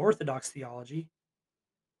 Neo Orthodox theology,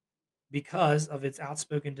 because of its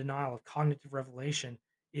outspoken denial of cognitive revelation,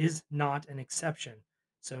 is not an exception.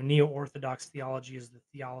 So, neo Orthodox theology is the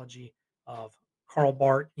theology of Karl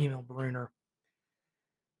Barth, Emil Brunner.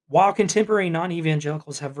 While contemporary non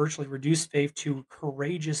evangelicals have virtually reduced faith to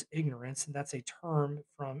courageous ignorance, and that's a term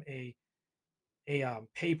from a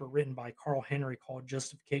paper written by Carl Henry called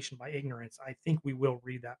Justification by Ignorance. I think we will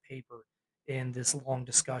read that paper in this long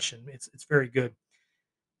discussion. It's very good.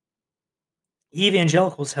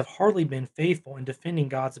 Evangelicals have hardly been faithful in defending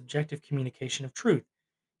God's objective communication of truth.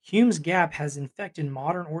 Hume's gap has infected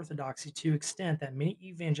modern orthodoxy to the extent that many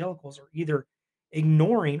evangelicals are either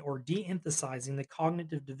ignoring or de emphasizing the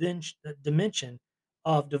cognitive dimension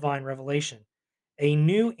of divine revelation. A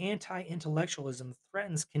new anti intellectualism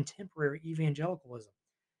threatens contemporary evangelicalism.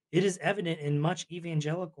 It is evident in much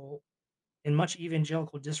evangelical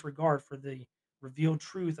disregard for the revealed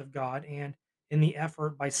truth of God and in the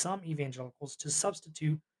effort by some evangelicals to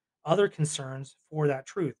substitute other concerns for that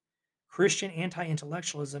truth. Christian anti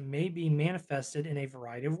intellectualism may be manifested in a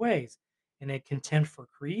variety of ways: in a contempt for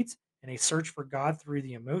creeds, in a search for God through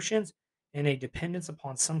the emotions, in a dependence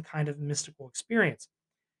upon some kind of mystical experience.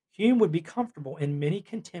 Hume would be comfortable in many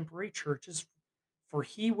contemporary churches, for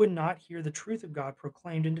he would not hear the truth of God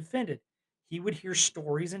proclaimed and defended. He would hear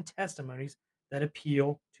stories and testimonies that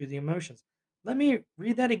appeal to the emotions. Let me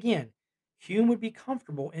read that again. Hume would be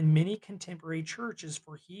comfortable in many contemporary churches,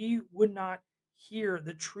 for he would not hear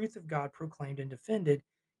the truth of God proclaimed and defended.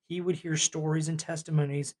 He would hear stories and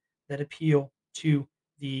testimonies that appeal to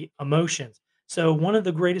the emotions. So, one of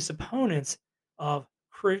the greatest opponents of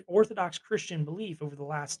Orthodox Christian belief over the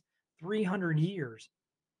last 300 years,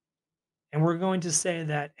 and we're going to say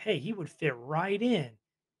that, hey, he would fit right in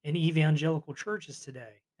evangelical churches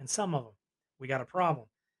today, and some of them, we got a problem.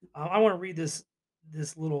 I want to read this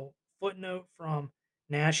little footnote from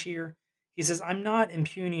Nash here. He says, I'm not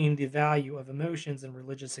impugning the value of emotions and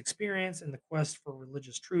religious experience in the quest for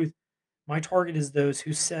religious truth. My target is those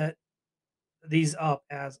who set these up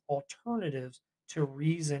as alternatives to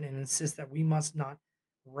reason and insist that we must not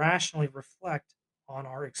rationally reflect on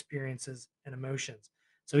our experiences and emotions.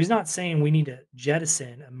 So he's not saying we need to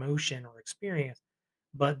jettison emotion or experience,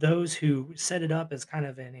 but those who set it up as kind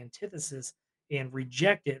of an antithesis and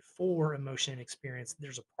reject it for emotion and experience,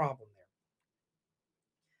 there's a problem there.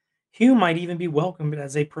 Hume might even be welcomed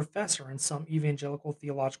as a professor in some evangelical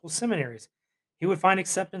theological seminaries. He would find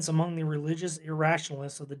acceptance among the religious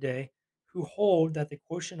irrationalists of the day who hold that the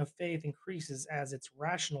quotient of faith increases as its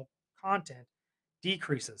rational content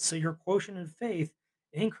decreases. So your quotient of faith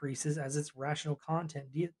increases as its rational content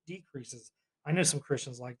decreases. I know some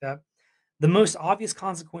Christians like that. The most obvious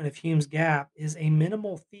consequence of Hume's gap is a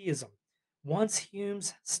minimal theism. Once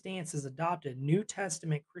Hume's stance is adopted, New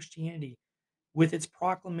Testament Christianity with its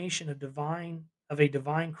proclamation of a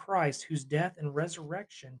divine Christ whose death and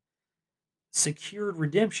resurrection secured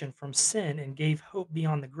redemption from sin and gave hope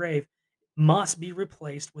beyond the grave must be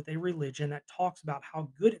replaced with a religion that talks about how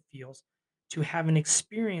good it feels to have an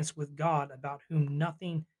experience with God about whom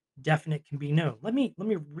nothing definite can be known. Let me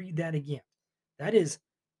read that again. That is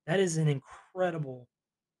that is an incredible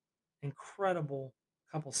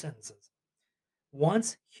couple sentences.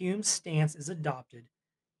 Once Hume's stance is adopted,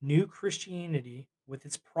 new Christianity, with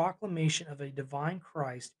its proclamation of a divine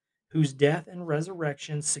Christ whose death and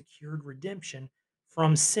resurrection secured redemption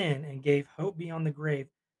from sin and gave hope beyond the grave,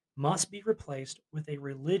 must be replaced with a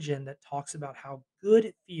religion that talks about how good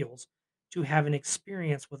it feels to have an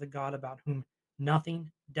experience with a God about whom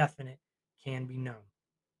nothing definite can be known.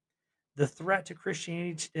 The threat to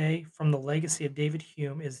Christianity today from the legacy of David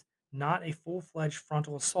Hume is not a full fledged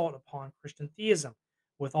frontal assault upon Christian theism,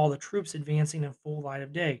 with all the troops advancing in full light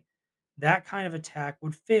of day. That kind of attack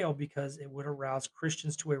would fail because it would arouse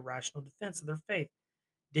Christians to a rational defense of their faith.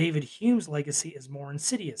 David Hume's legacy is more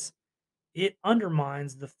insidious. It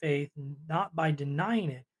undermines the faith not by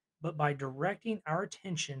denying it, but by directing our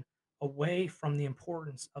attention away from the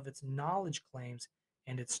importance of its knowledge claims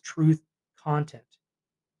and its truth content.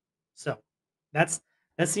 So that's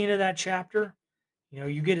that's the end of that chapter.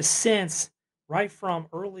 You get a sense right from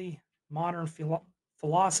early modern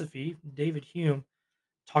philosophy, David Hume,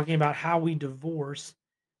 talking about how we divorce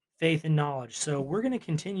faith and knowledge. So we're going to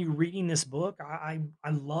continue reading this book. I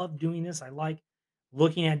love doing this. I like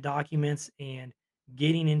looking at documents and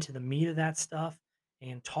getting into the meat of that stuff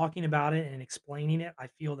and talking about it and explaining it. I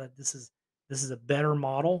feel that this is a better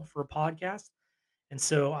model for a podcast. And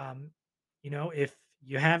so, if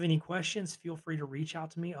you have any questions, feel free to reach out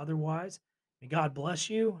to me. Otherwise, may God bless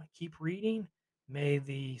you. Keep reading. May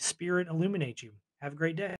the Spirit illuminate you. Have a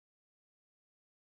great day.